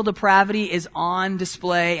 Total depravity is on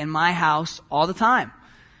display in my house all the time.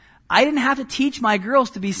 I didn't have to teach my girls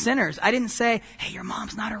to be sinners. I didn't say, hey, your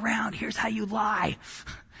mom's not around. Here's how you lie.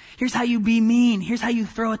 Here's how you be mean. Here's how you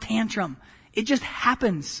throw a tantrum. It just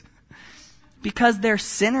happens because they're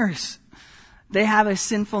sinners. They have a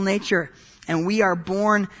sinful nature, and we are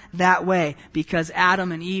born that way because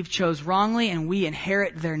Adam and Eve chose wrongly, and we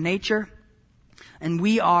inherit their nature, and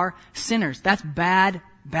we are sinners. That's bad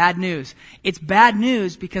news. It's bad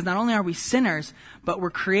news because not only are we sinners, but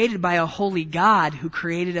we're created by a holy God who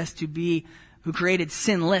created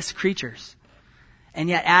sinless creatures. And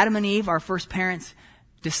yet Adam and Eve, our first parents,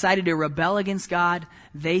 decided to rebel against God.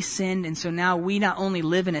 They sinned, and so now we not only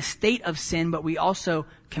live in a state of sin, but we also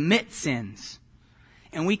commit sins.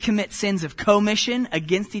 And we commit sins of commission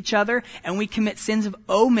against each other, and we commit sins of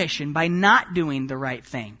omission by not doing the right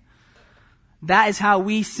thing. That is how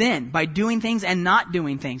we sin, by doing things and not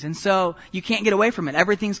doing things. And so you can't get away from it.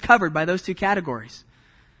 Everything's covered by those 2 categories.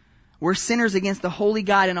 We're sinners against the holy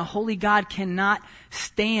God, and a holy God cannot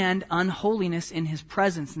stand unholiness in His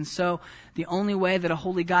presence. And so the only way that a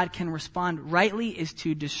holy God can respond rightly is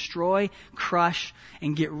to destroy, crush,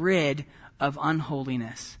 and get rid of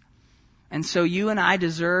unholiness. And so you and I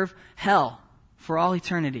deserve hell for all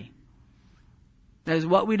eternity. That is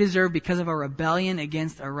what we deserve because of our rebellion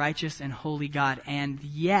against a righteous and holy God. And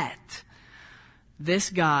yet, this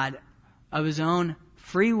God, of his own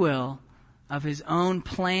free will, of his own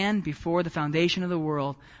plan before the foundation of the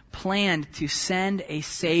world, planned to send a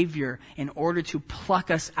Savior in order to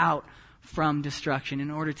pluck us out from destruction,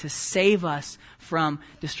 in order to save us from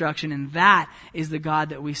destruction. And that is the God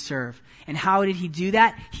that we serve. And how did he do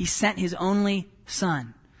that? He sent his only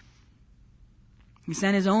Son. He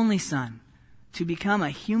sent his only Son to become a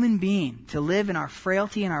human being, to live in our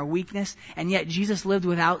frailty and our weakness, and yet Jesus lived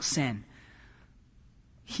without sin.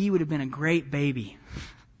 He would have been a great baby.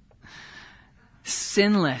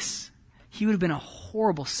 Sinless. He would have been a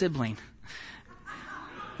horrible sibling.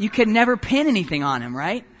 You could never pin anything on him,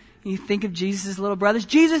 right? You think of Jesus' little brothers.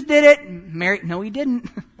 Jesus did it. Mary, no, he didn't.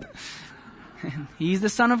 He's the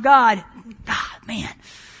Son of God. Ah, man.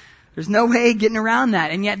 There's no way getting around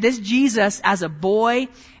that. And yet this Jesus, as a boy,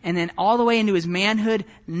 and then all the way into his manhood,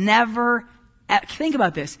 never, think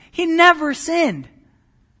about this, he never sinned.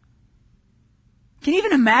 Can you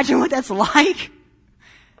even imagine what that's like?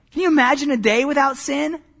 Can you imagine a day without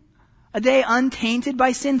sin? A day untainted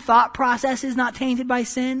by sin, thought processes not tainted by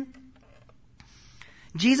sin?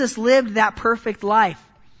 Jesus lived that perfect life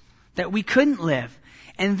that we couldn't live.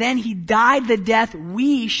 And then he died the death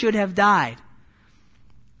we should have died.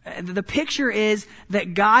 The picture is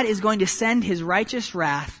that God is going to send his righteous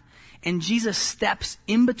wrath, and Jesus steps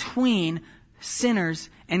in between sinners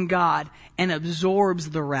and God and absorbs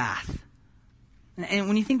the wrath. And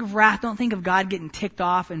when you think of wrath, don't think of God getting ticked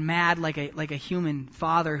off and mad like a human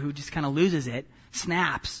father who just kind of loses it,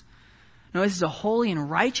 snaps. No, this is a holy and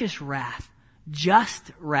righteous wrath,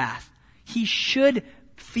 just wrath. He should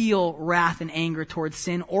feel wrath and anger towards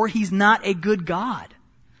sin, or he's not a good God.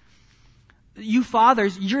 You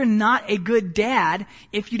fathers, you're not a good dad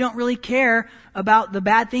if you don't really care about the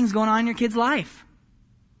bad things going on in your kid's life.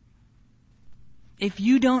 If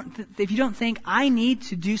you don't think, I need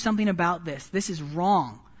to do something about this, this is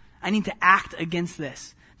wrong, I need to act against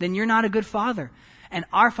this, then you're not a good father. And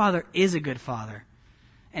our Father is a good Father.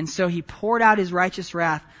 And so he poured out his righteous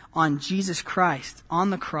wrath on Jesus Christ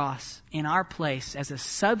on the cross in our place as a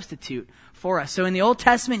substitute for us. So in the Old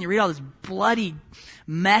Testament, you read all this bloody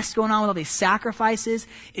mess going on with all these sacrifices.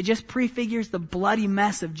 It just prefigures the bloody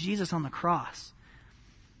mess of Jesus on the cross.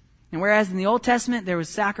 And whereas in the Old Testament, there was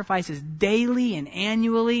sacrifices daily and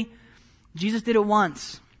annually, Jesus did it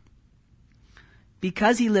once.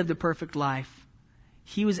 Because he lived a perfect life,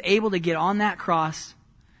 he was able to get on that cross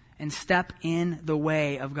and step in the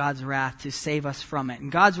way of God's wrath to save us from it.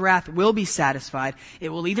 And God's wrath will be satisfied. It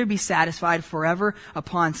will either be satisfied forever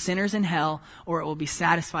upon sinners in hell, or it will be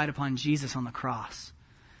satisfied upon Jesus on the cross.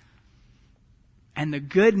 And the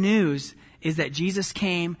good news is that Jesus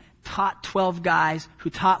came, taught 12 guys,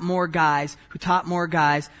 who taught more guys, who taught more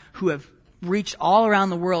guys, who have reached all around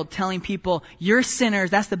the world telling people, you're sinners,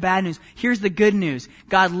 that's the bad news. Here's the good news.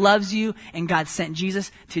 God loves you, and God sent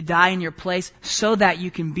Jesus to die in your place so that you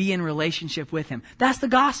can be in relationship with him. That's the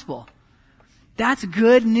gospel. That's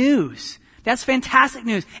good news. That's fantastic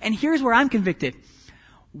news. And here's where I'm convicted.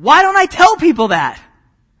 Why don't I tell people that?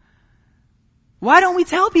 Why don't we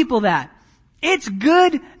tell people that? It's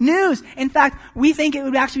good news. In fact, we think it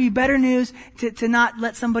would actually be better news to not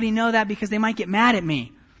let somebody know that because they might get mad at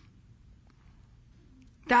me.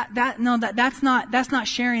 That's not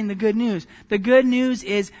sharing the good news. The good news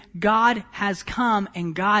is God has come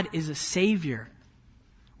and God is a Savior.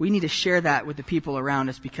 We need to share that with the people around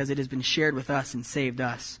us because it has been shared with us and saved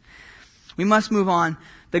us. We must move on.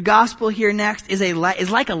 The gospel here next is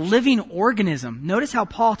like a living organism. Notice how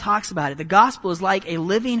Paul talks about it. The gospel is like a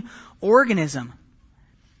living organism.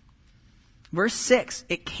 Verse 6,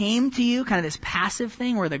 it came to you, kind of this passive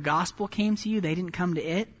thing where the gospel came to you. They didn't come to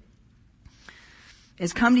it.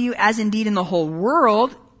 It's come to you as indeed in the whole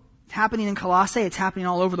world. It's happening in Colossae. It's happening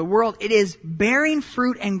all over the world. It is bearing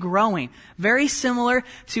fruit and growing. Very similar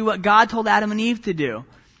to what God told Adam and Eve to do.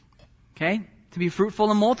 Okay? To be fruitful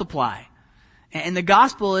and multiply. And the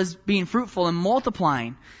gospel is being fruitful and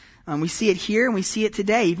multiplying. We see it here and we see it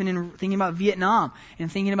today, even in thinking about Vietnam and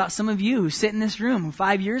thinking about some of you who sit in this room who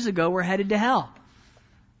 5 years ago were headed to hell.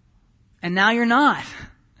 And now you're not.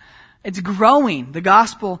 It's growing. The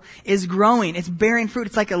gospel is growing. It's bearing fruit.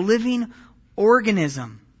 It's like a living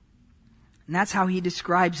organism. And that's how he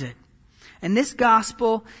describes it. And this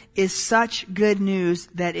gospel is such good news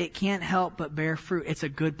that it can't help but bear fruit. It's a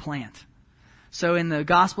good plant. So in the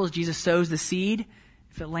Gospels, Jesus sows the seed.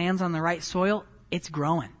 If it lands on the right soil, it's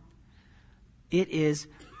growing. It is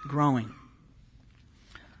growing.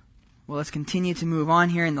 Well, let's continue to move on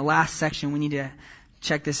here. In the last section, we need to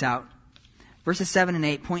check this out. Verses 7 and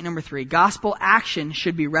 8, point number 3. Gospel action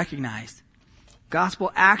should be recognized.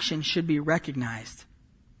 Gospel action should be recognized.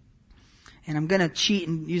 And I'm going to cheat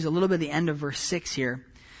and use a little bit of the end of verse 6 here.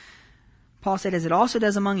 Paul said, as it also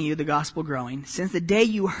does among you, the gospel growing, since the day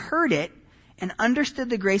you heard it and understood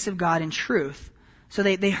the grace of God in truth. So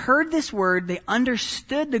they heard this word, they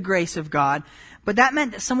understood the grace of God, but that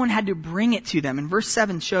meant that someone had to bring it to them. And verse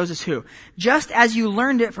 7 shows us who. Just as you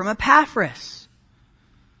learned it from Epaphras.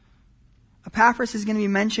 Epaphras is going to be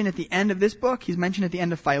mentioned at the end of this book. He's mentioned at the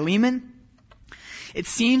end of Philemon. It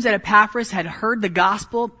seems that Epaphras had heard the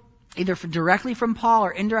gospel either directly from Paul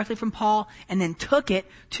or indirectly from Paul, and then took it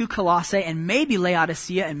to Colossae and maybe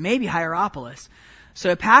Laodicea and maybe Hierapolis. So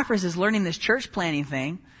Epaphras is learning this church planting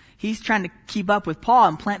thing. He's trying to keep up with Paul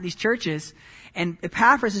and plant these churches. And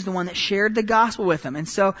Epaphras is the one that shared the gospel with him. And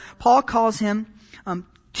so Paul calls him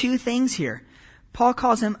two things here. Paul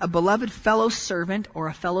calls him a beloved fellow servant or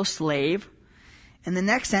a fellow slave. In the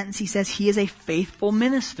next sentence, he says he is a faithful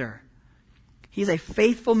minister. He's a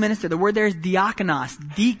faithful minister. The word there is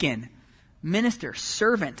diakonos, deacon, minister,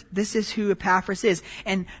 servant. This is who Epaphras is.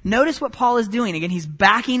 And notice what Paul is doing. Again, he's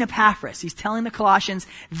backing Epaphras. He's telling the Colossians,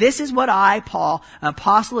 this is what I, Paul, an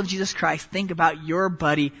apostle of Jesus Christ, think about your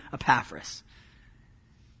buddy Epaphras.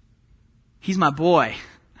 He's my boy.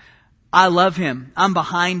 I love him. I'm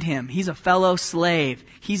behind him. He's a fellow slave.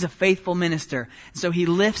 He's a faithful minister. So he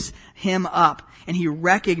lifts him up and he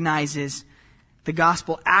recognizes the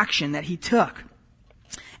gospel action that he took.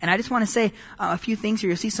 And I just want to say a few things here.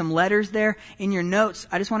 You'll see some letters there in your notes.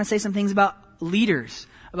 I just want to say some things about leaders,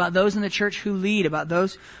 about those in the church who lead, about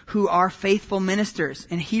those who are faithful ministers.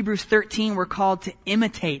 In Hebrews 13, we're called to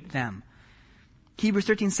imitate them. Hebrews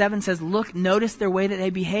 13:7 says, look, notice their way that they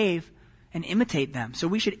behave and imitate them. So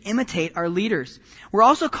we should imitate our leaders. We're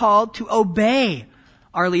also called to obey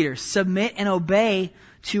our leaders, submit and obey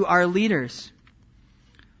to our leaders.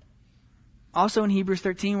 Also in Hebrews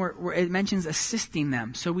 13, where it mentions assisting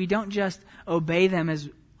them. So we don't just obey them as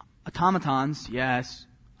automatons. Yes,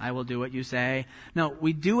 I will do what you say. No,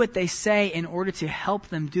 we do what they say in order to help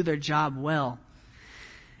them do their job well.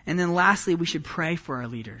 And then lastly, we should pray for our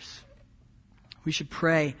leaders. We should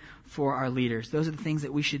pray for our leaders. Those are the things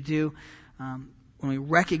that we should do when we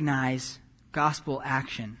recognize gospel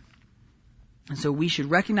action. And so we should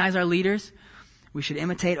recognize our leaders. We should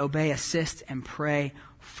imitate, obey, assist, and pray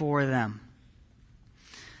for them.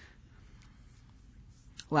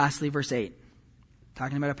 Lastly, verse 8,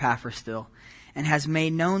 talking about Epaphras still, and has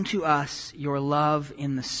made known to us your love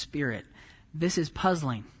in the Spirit. This is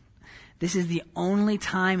puzzling. This is the only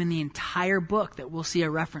time in the entire book that we'll see a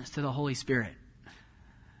reference to the Holy Spirit,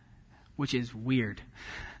 which is weird.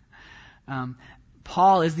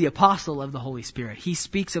 Paul is the apostle of the Holy Spirit. He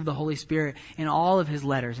speaks of the Holy Spirit in all of his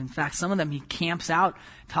letters. In fact, some of them he camps out,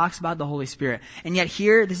 talks about the Holy Spirit. And yet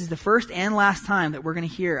here, this is the first and last time that we're going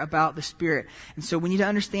to hear about the Spirit. And so we need to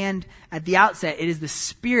understand at the outset, it is the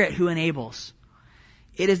Spirit who enables.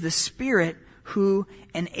 It is the Spirit who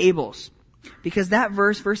enables. Because that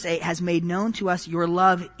verse 8, has made known to us your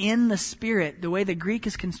love in the Spirit. The way the Greek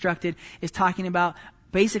is constructed is talking about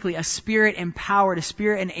basically a Spirit-empowered, a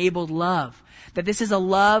Spirit-enabled love. That this is a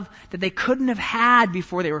love that they couldn't have had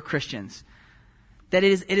before they were Christians. That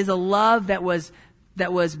it is a love that was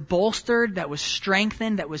bolstered, that was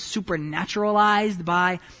strengthened, that was supernaturalized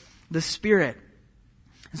by the Spirit.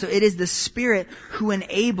 And so it is the Spirit who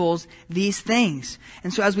enables these things.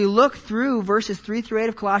 And so as we look through verses 3 through 8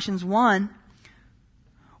 of Colossians 1,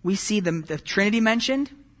 we see the Trinity mentioned,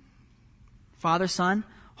 Father, Son,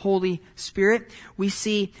 Holy Spirit. We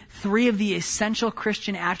see 3 of the essential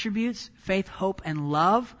Christian attributes, faith, hope, and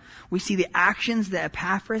love. We see the actions that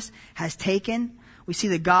Epaphras has taken. We see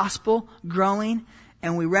the gospel growing,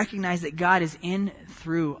 and we recognize that God is in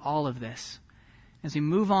through all of this. As we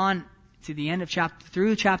move on to the end of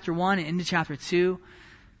through chapter 1 and into chapter 2,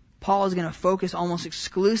 Paul is going to focus almost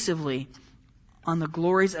exclusively on the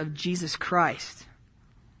glories of Jesus Christ.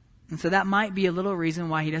 And so that might be a little reason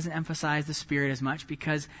why he doesn't emphasize the Spirit as much,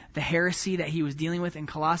 because the heresy that he was dealing with in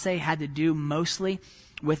Colossae had to do mostly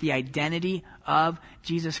with the identity of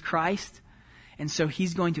Jesus Christ. And so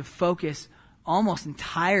he's going to focus almost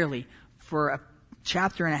entirely for a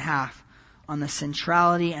chapter and a half on the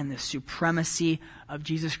centrality and the supremacy of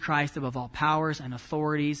Jesus Christ above all powers and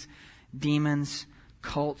authorities, demons,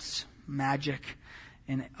 cults, magic,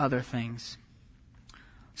 and other things.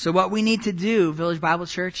 So what we need to do, Village Bible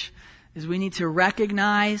Church, is we need to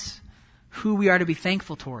recognize who we are to be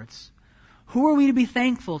thankful towards. Who are we to be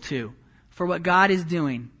thankful to for what God is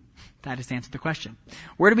doing? That just answered the question.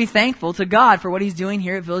 We're to be thankful to God for what He's doing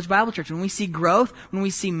here at Village Bible Church. When we see growth, when we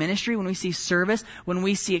see ministry, when we see service, when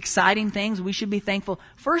we see exciting things, we should be thankful,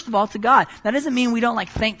 first of all, to God. That doesn't mean we don't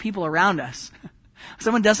thank people around us. If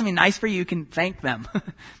someone does something nice for you, you can thank them.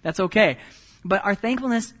 That's okay. But our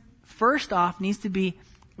thankfulness, first off, needs to be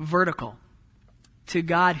vertical to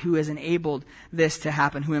God who has enabled this to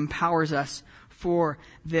happen, who empowers us for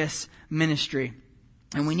this ministry.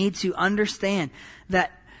 And we need to understand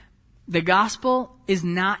that the gospel is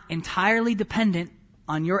not entirely dependent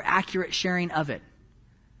on your accurate sharing of it.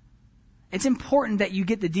 It's important that you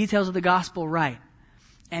get the details of the gospel right.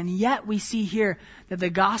 And yet we see here that the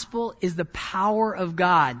gospel is the power of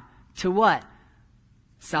God to what?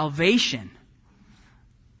 Salvation.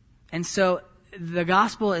 And so the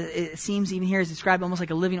gospel, it seems even here, is described almost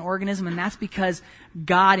like a living organism, and that's because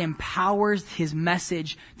God empowers His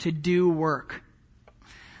message to do work.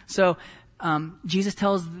 So Jesus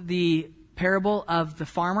tells the parable of the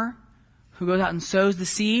farmer who goes out and sows the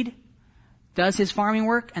seed, does his farming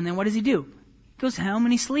work, and then what does he do? He goes home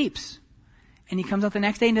and he sleeps. And he comes out the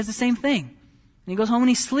next day and does the same thing. And he goes home and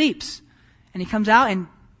he sleeps. And he comes out and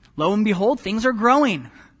lo and behold, things are growing.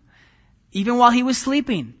 Even while he was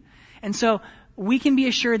sleeping. And so we can be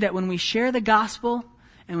assured that when we share the gospel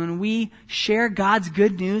and when we share God's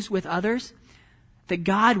good news with others, that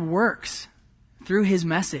God works through His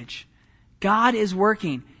message. God is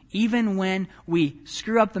working even when we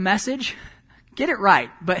screw up the message. Get it right,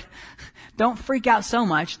 but don't freak out so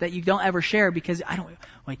much that you don't ever share because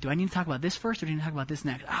do I need to talk about this first or do I need to talk about this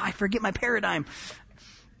next? I forget my paradigm.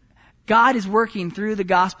 God is working through the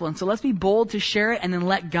gospel, and so let's be bold to share it and then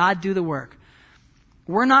let God do the work.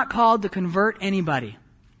 We're not called to convert anybody.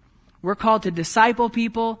 We're called to disciple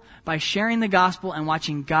people by sharing the gospel and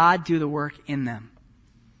watching God do the work in them.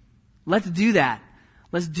 Let's do that.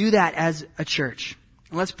 Let's do that as a church.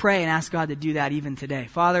 And let's pray and ask God to do that even today.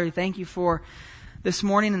 Father, thank you for this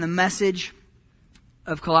morning and the message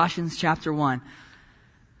of Colossians chapter 1.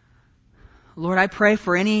 Lord, I pray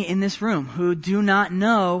for any in this room who do not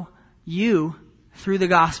know you through the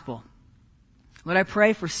gospel. Lord, I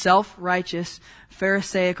pray for self-righteous,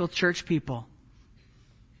 pharisaical church people.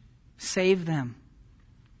 Save them.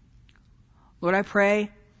 Lord, I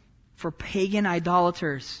pray for pagan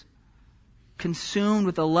idolaters consumed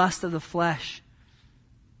with the lust of the flesh,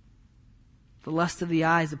 the lust of the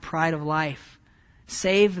eyes, the pride of life.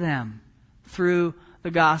 Save them through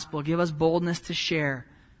the gospel. Give us boldness to share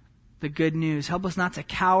the good news. Help us not to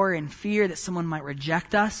cower in fear that someone might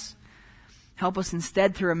reject us. Help us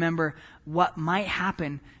instead to remember what might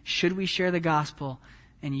happen should we share the gospel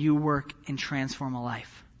and you work and transform a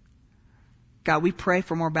life. God, we pray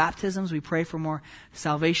for more baptisms. We pray for more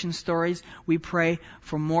salvation stories. We pray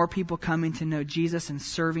for more people coming to know Jesus and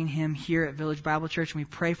serving Him here at Village Bible Church. And we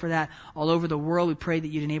pray for that all over the world. We pray that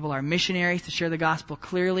you'd enable our missionaries to share the gospel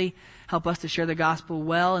clearly. Help us to share the gospel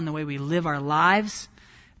well in the way we live our lives,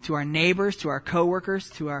 to our neighbors, to our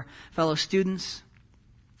coworkers, to our fellow students,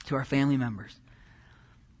 to our family members.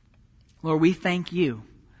 Lord, we thank you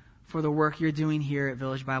for the work you're doing here at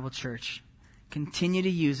Village Bible Church. Continue to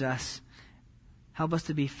use us. Help us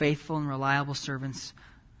to be faithful and reliable servants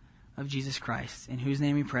of Jesus Christ, in whose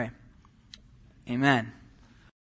name we pray. Amen.